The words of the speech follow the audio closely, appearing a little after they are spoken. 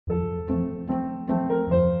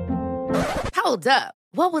Hold up.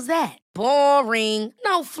 What was that? Boring.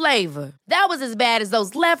 No flavor. That was as bad as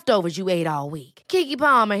those leftovers you ate all week. Keke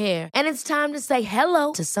Palmer here, and it's time to say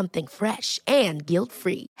hello to something fresh and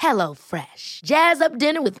guilt-free. Hello Fresh. Jazz up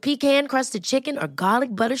dinner with pecan-crusted chicken or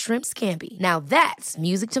garlic butter shrimp scampi. Now that's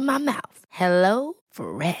music to my mouth. Hello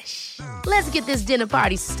Fresh. Let's get this dinner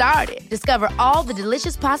party started. Discover all the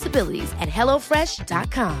delicious possibilities at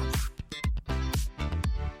hellofresh.com.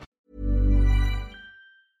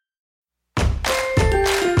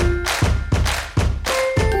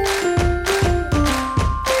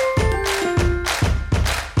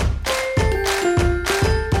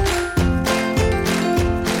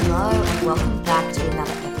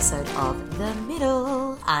 Of The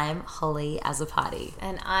Middle. I'm Holly Azzopardi.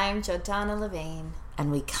 And I'm Jordana Levine.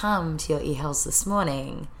 And we come to your earholes this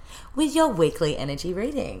morning with your weekly energy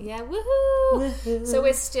reading. Yeah, woohoo! So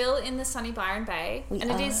we're still in the sunny Byron Bay.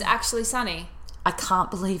 It is actually sunny. I can't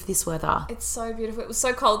believe this weather. It's so beautiful. It was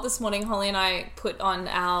so cold this morning. Holly and I put on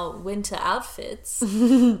our winter outfits.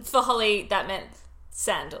 For Holly, that meant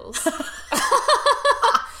sandals.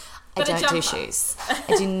 I don't do shoes.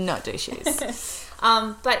 I do not do shoes.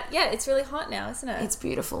 But yeah, it's really hot now, isn't it? It's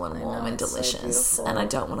beautiful and warm and delicious. So and I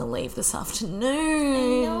don't want to leave this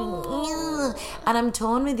afternoon. And I'm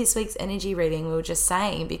torn with this week's energy reading, we were just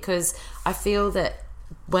saying, because I feel that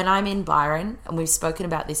when I'm in Byron, and we've spoken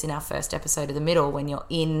about this in our first episode of The Middle, when you're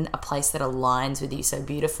in a place that aligns with you so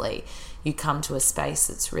beautifully, you come to a space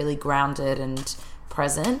that's really grounded and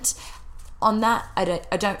present. On that,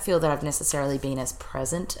 I don't feel that I've necessarily been as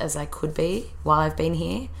present as I could be while I've been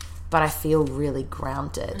here, but I feel really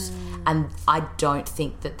grounded. And I don't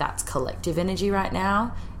think that that's collective energy right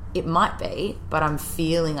now. It might be, but I'm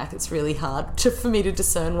feeling like it's really hard for me to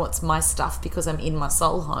discern what's my stuff because I'm in my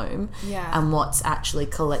soul home and what's actually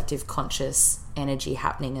collective conscious energy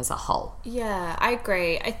happening as a whole. Yeah, I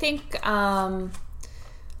agree. I think I've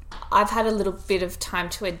had a little bit of time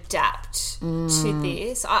to adapt to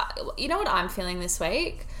this. You know what I'm feeling this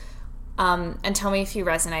week? And tell me if you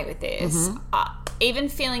resonate with this. Even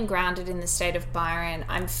feeling grounded in the state of Byron,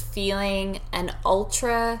 I'm feeling an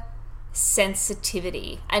ultra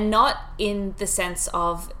sensitivity, and not in the sense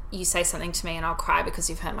of you say something to me and I'll cry because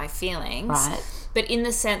you've hurt my feelings, right? But in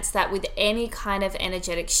the sense that with any kind of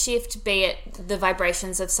energetic shift, be it the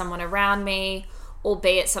vibrations of someone around me, or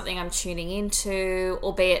be it something I'm tuning into,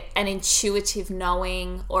 or be it an intuitive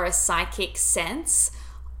knowing or a psychic sense,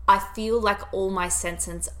 I feel like all my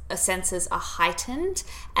senses are heightened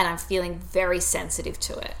and I'm feeling very sensitive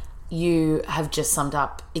to it. You have just summed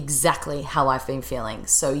up exactly how I've been feeling.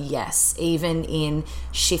 So yes, even in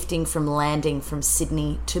shifting from landing from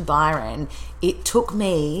Sydney to Byron, it took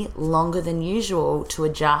me longer than usual to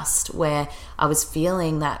adjust, where I was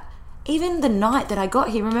feeling that even the night that I got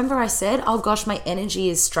here, remember I said, oh gosh, my energy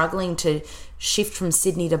is struggling to shift from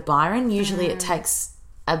Sydney to Byron. Usually it takes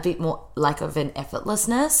a bit more like of an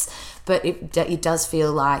effortlessness, but it does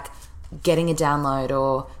feel like getting a download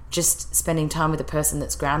or just spending time with a person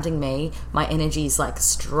that's grounding me, my energy is like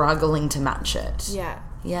struggling to match it.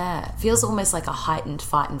 Yeah, it feels almost like a heightened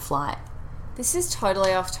fight and flight. This is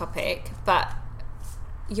totally off topic, but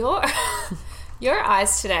your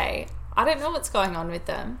eyes today, I don't know what's going on with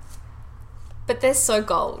them, but they're so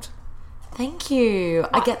gold. Thank you.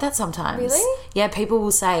 What? I get that sometimes. Really? Yeah, people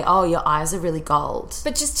will say, oh, your eyes are really gold.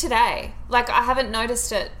 But just today. Like, I haven't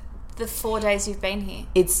noticed it the 4 days you've been here.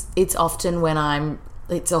 It's often when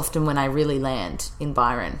I really land in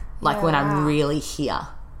Byron. Like when I'm really here.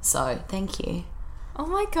 So, thank you. Oh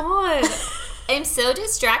my God. I'm so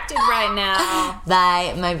distracted right now.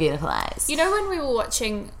 By my beautiful eyes. You know when we were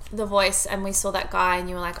watching The Voice and we saw that guy and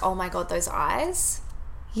you were like, oh my God, those eyes?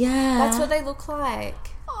 Yeah. That's what they look like.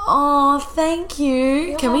 Oh, thank you.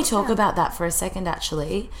 You're Can we welcome. talk about that for a second,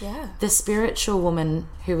 actually? Yeah. The spiritual woman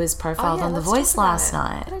who was profiled on The Voice last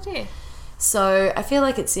night. Good idea. So I feel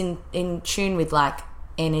like it's in tune with like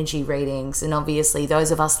energy readings, and obviously those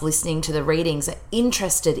of us listening to the readings are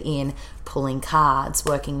interested in pulling cards,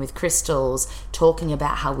 working with crystals, talking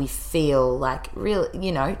about how we feel, like real,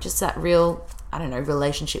 just that real,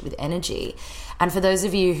 relationship with energy. And for those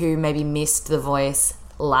of you who maybe missed The Voice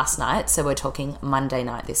last night, so we're talking Monday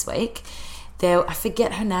night this week, I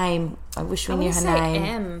forget her name. I wish we knew her name.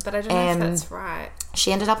 M, but I don't know if that's right.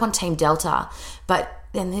 She ended up on Team Delta, but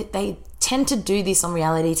then they tend to do this on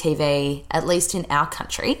reality TV, at least in our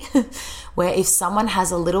country, where if someone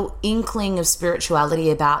has a little inkling of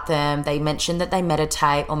spirituality about them, they mention that they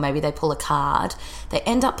meditate or maybe they pull a card, they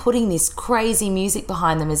end up putting this crazy music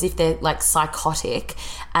behind them as if they're like psychotic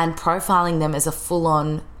and profiling them as a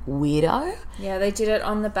full-on weirdo. Yeah, they did it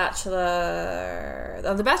on The Bachelor.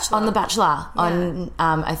 On The Bachelor. On The Bachelor. Yeah. On,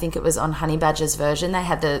 I think it was on Honey Badger's version. They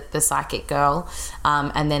had the psychic girl.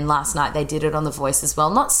 And then last night they did it on The Voice as well.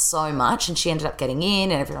 Not so much. And she ended up getting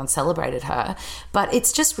in and everyone celebrated her. But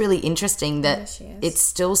it's just really interesting that it's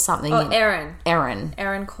still something. Oh, Erin.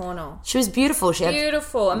 Erin Cornell. She was beautiful. She had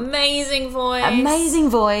beautiful. Amazing voice. Amazing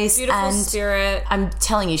voice. Beautiful and spirit. I'm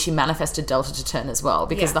telling you, she manifested Delta to turn as well,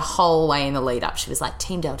 because the whole way in the lead up, she was like,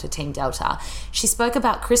 Team Delta, Team Delta. She spoke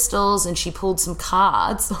about crystals and she pulled some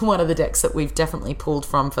cards, one of the decks that we've definitely pulled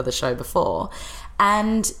from for the show before.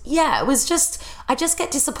 And yeah, it was just, I just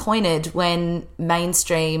get disappointed when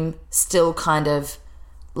mainstream still kind of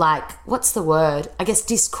like, what's the word? I guess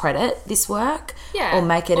discredit this work. Yeah. Or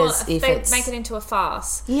make it as if it's... make it into a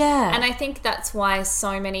farce. Yeah. And I think that's why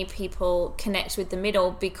so many people connect with the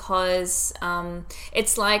middle, because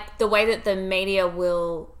it's like the way that the media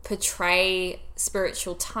will portray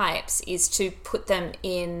spiritual types is to put them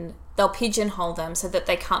in... They'll pigeonhole them so that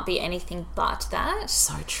they can't be anything but that.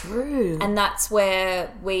 So true. And that's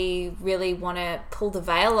where we really want to pull the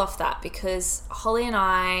veil off that, because Holly and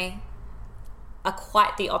I are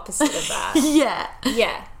quite the opposite of that.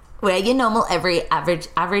 Yeah. We're your normal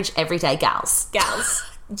average everyday gals. Gals.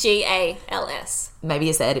 GALS. Maybe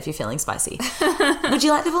a Z if you're feeling spicy. Would you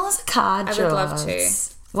like to pull us a card, I would love to.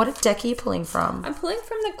 What deck are you pulling from? I'm pulling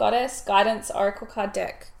from the Goddess Guidance Oracle card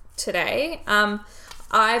deck today.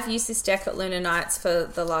 I've used this deck at Lunar Nights for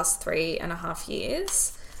the last 3.5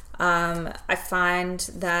 years. I find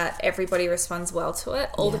that everybody responds well to it.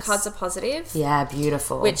 All the cards are positive. Yeah,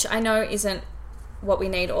 beautiful. Which I know isn't what we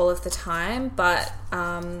need all of the time, but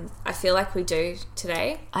I feel like we do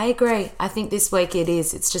today. I agree. I think this week it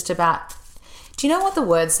is. It's just about... Do you know what the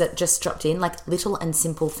words that just dropped in? Like little and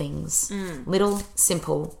simple things. Little,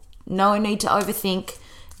 simple. No need to overthink.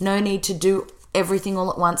 No need to do everything all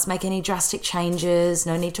at once. Make any drastic changes.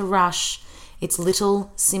 No need to rush. It's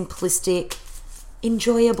little, simplistic,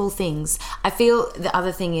 enjoyable things. I feel the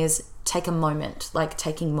other thing is take a moment, like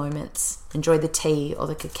taking moments. Enjoy the tea or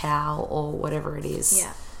the cacao or whatever it is.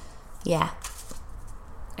 Yeah.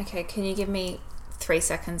 Okay, can you give me 3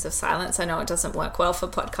 seconds of silence? I know it doesn't work well for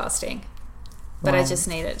podcasting, but I just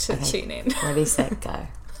need it to tune in. Ready, set, go.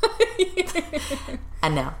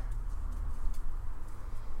 And now.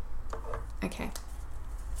 Okay.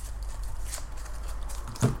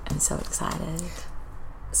 I'm so excited.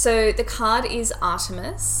 So the card is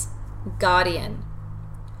Artemis, Guardian.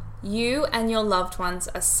 You and your loved ones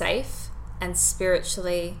are safe and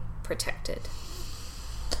spiritually protected.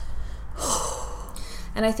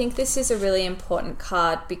 And I think this is a really important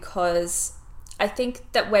card, because I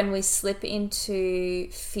think that when we slip into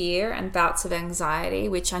fear and bouts of anxiety,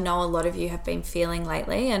 which I know a lot of you have been feeling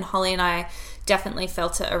lately, and Holly and I definitely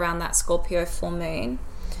felt it around that Scorpio full moon,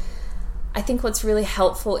 I think what's really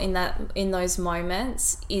helpful in those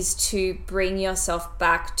moments is to bring yourself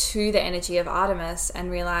back to the energy of Artemis and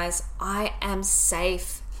realize, I am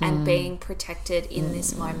safe and being protected in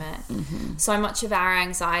this moment. So much of our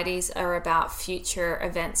anxieties are about future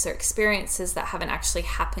events or experiences that haven't actually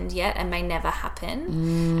happened yet and may never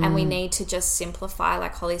happen. And we need to just simplify,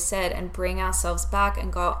 like Holly said, and bring ourselves back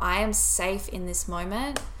and go, I am safe in this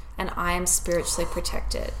moment and I am spiritually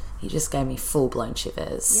protected. You just gave me full-blown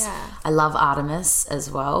shivers. Yeah. I love Artemis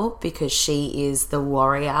as well, because she is the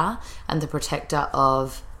warrior and the protector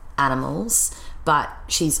of animals, but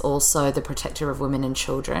she's also the protector of women and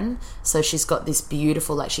children. So she's got this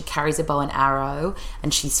beautiful, like, she carries a bow and arrow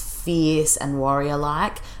and she's fierce and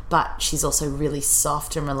warrior-like, but she's also really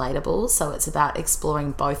soft and relatable. So it's about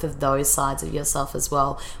exploring both of those sides of yourself as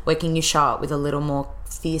well. Where can you show up with a little more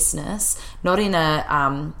fierceness, not in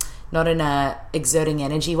a exerting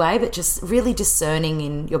energy way, but just really discerning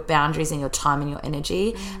in your boundaries and your time and your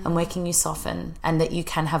energy, and where can you soften, and that you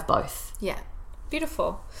can have both. Yeah.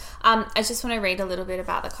 Beautiful. I just want to read a little bit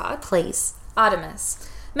about the card. Please. Artemis.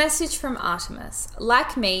 Message from Artemis.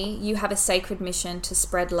 Like me, you have a sacred mission to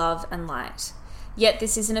spread love and light. Yet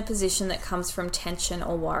this isn't a position that comes from tension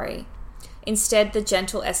or worry. Instead, the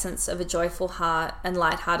gentle essence of a joyful heart and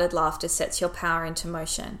light-hearted laughter sets your power into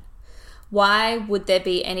motion. Why would there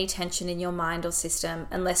be any tension in your mind or system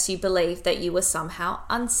unless you believe that you were somehow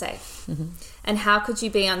unsafe? And how could you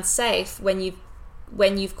be unsafe when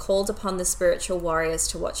you've called upon the spiritual warriors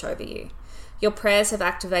to watch over you? Your prayers have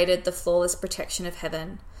activated the flawless protection of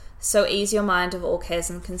heaven. So ease your mind of all cares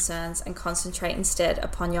and concerns and concentrate instead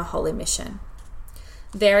upon your holy mission.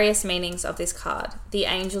 Various meanings of this card. The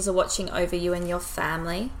angels are watching over you and your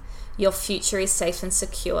family. Your future is safe and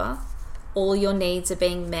secure. All your needs are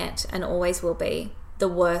being met and always will be. The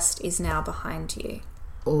worst is now behind you.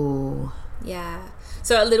 Ooh, Yeah.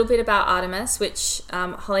 So a little bit about Artemis, which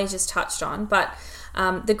Holly just touched on, but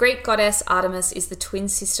the Greek goddess Artemis is the twin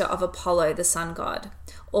sister of Apollo, the sun god.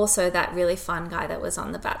 Also that really fun guy that was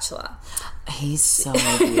on The Bachelor. He's so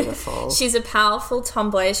beautiful. She's a powerful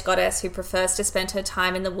tomboyish goddess who prefers to spend her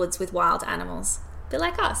time in the woods with wild animals. A bit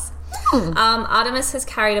like us. Artemis has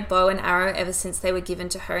carried a bow and arrow ever since they were given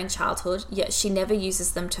to her in childhood, yet she never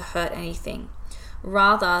uses them to hurt anything.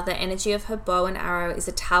 Rather, the energy of her bow and arrow is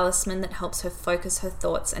a talisman that helps her focus her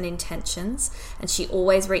thoughts and intentions, and she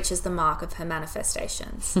always reaches the mark of her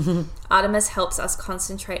manifestations. Artemis helps us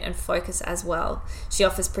concentrate and focus as well. She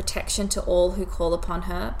offers protection to all who call upon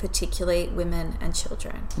her, particularly women and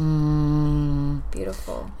children.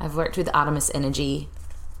 Beautiful. I've worked with Artemis energy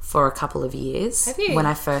for a couple of years. Have you? When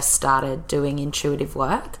I first started doing intuitive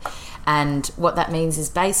work. And what that means is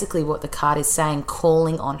basically what the card is saying,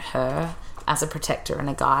 calling on her as a protector and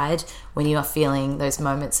a guide when you are feeling those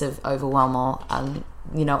moments of overwhelm or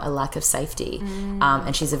a lack of safety.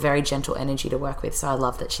 And she's a very gentle energy to work with, so I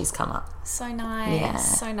love that she's come up. So nice. Yeah.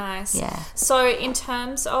 So nice. Yeah. So in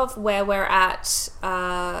terms of where we're at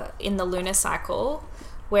in the lunar cycle,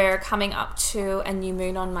 we're coming up to a new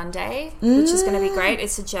moon on Monday, which is going to be great.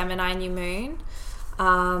 It's a Gemini new moon.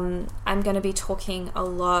 I'm going to be talking a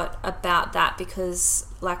lot about that because,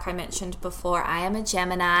 like I mentioned before, I am a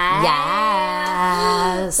Gemini.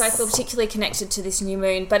 Yes. So I feel particularly connected to this new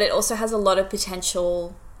moon, but it also has a lot of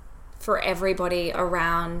potential for everybody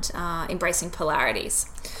around embracing polarities.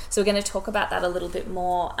 So we're going to talk about that a little bit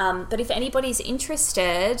more. But if anybody's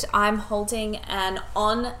interested, I'm holding an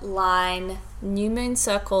online new moon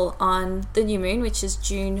circle on the new moon, which is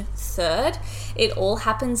June 3rd. It all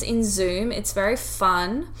happens in Zoom. It's very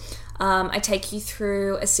fun. I take you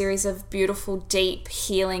through a series of beautiful, deep,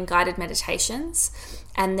 healing guided meditations.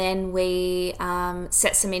 And then we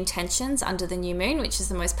set some intentions under the new moon, which is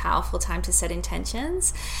the most powerful time to set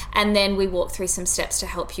intentions. And then we walk through some steps to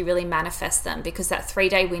help you really manifest them, because that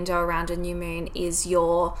 3-day window around a new moon is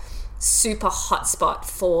your super hot spot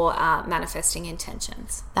for manifesting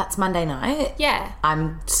intentions. That's Monday night? Yeah.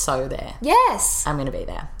 I'm so there. Yes. I'm going to be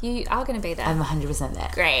there. You are going to be there. I'm 100% there.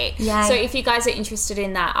 Great. Yay. So if you guys are interested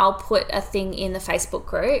in that, I'll put a thing in the Facebook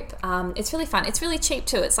group. It's really fun. It's really cheap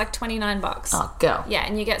too. It's like $29. Oh, go. Yeah,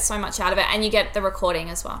 and you get so much out of it, and you get the recording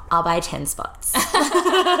as well. I'll buy 10 spots.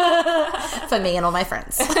 For me and all my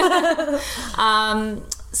friends.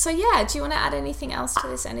 So yeah, do you want to add anything else to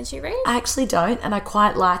this energy read? I actually don't, and I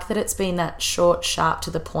quite like that it's been that short, sharp, to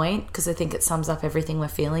the point, because I think it sums up everything we're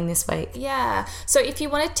feeling this week. Yeah. So if you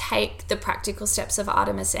want to take the practical steps of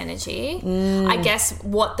Artemis energy, I guess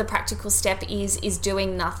what the practical step is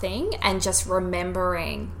doing nothing and just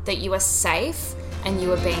remembering that you are safe and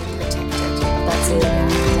you are being protected. That's it.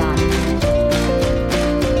 Done.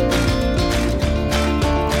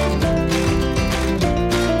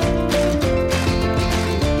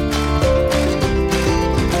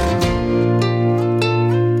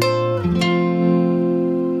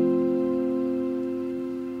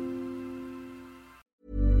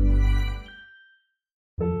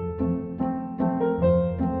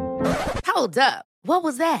 Hold up. What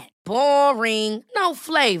was that? Boring. No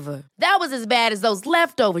flavor. That was as bad as those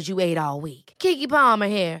leftovers you ate all week. Keke Palmer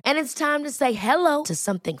here, and it's time to say hello to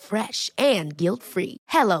something fresh and guilt-free.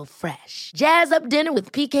 Hello Fresh. Jazz up dinner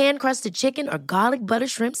with pecan-crusted chicken or garlic butter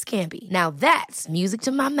shrimp scampi. Now that's music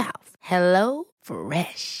to my mouth. Hello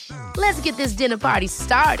Fresh. Let's get this dinner party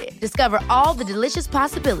started. Discover all the delicious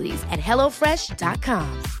possibilities at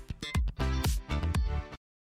HelloFresh.com.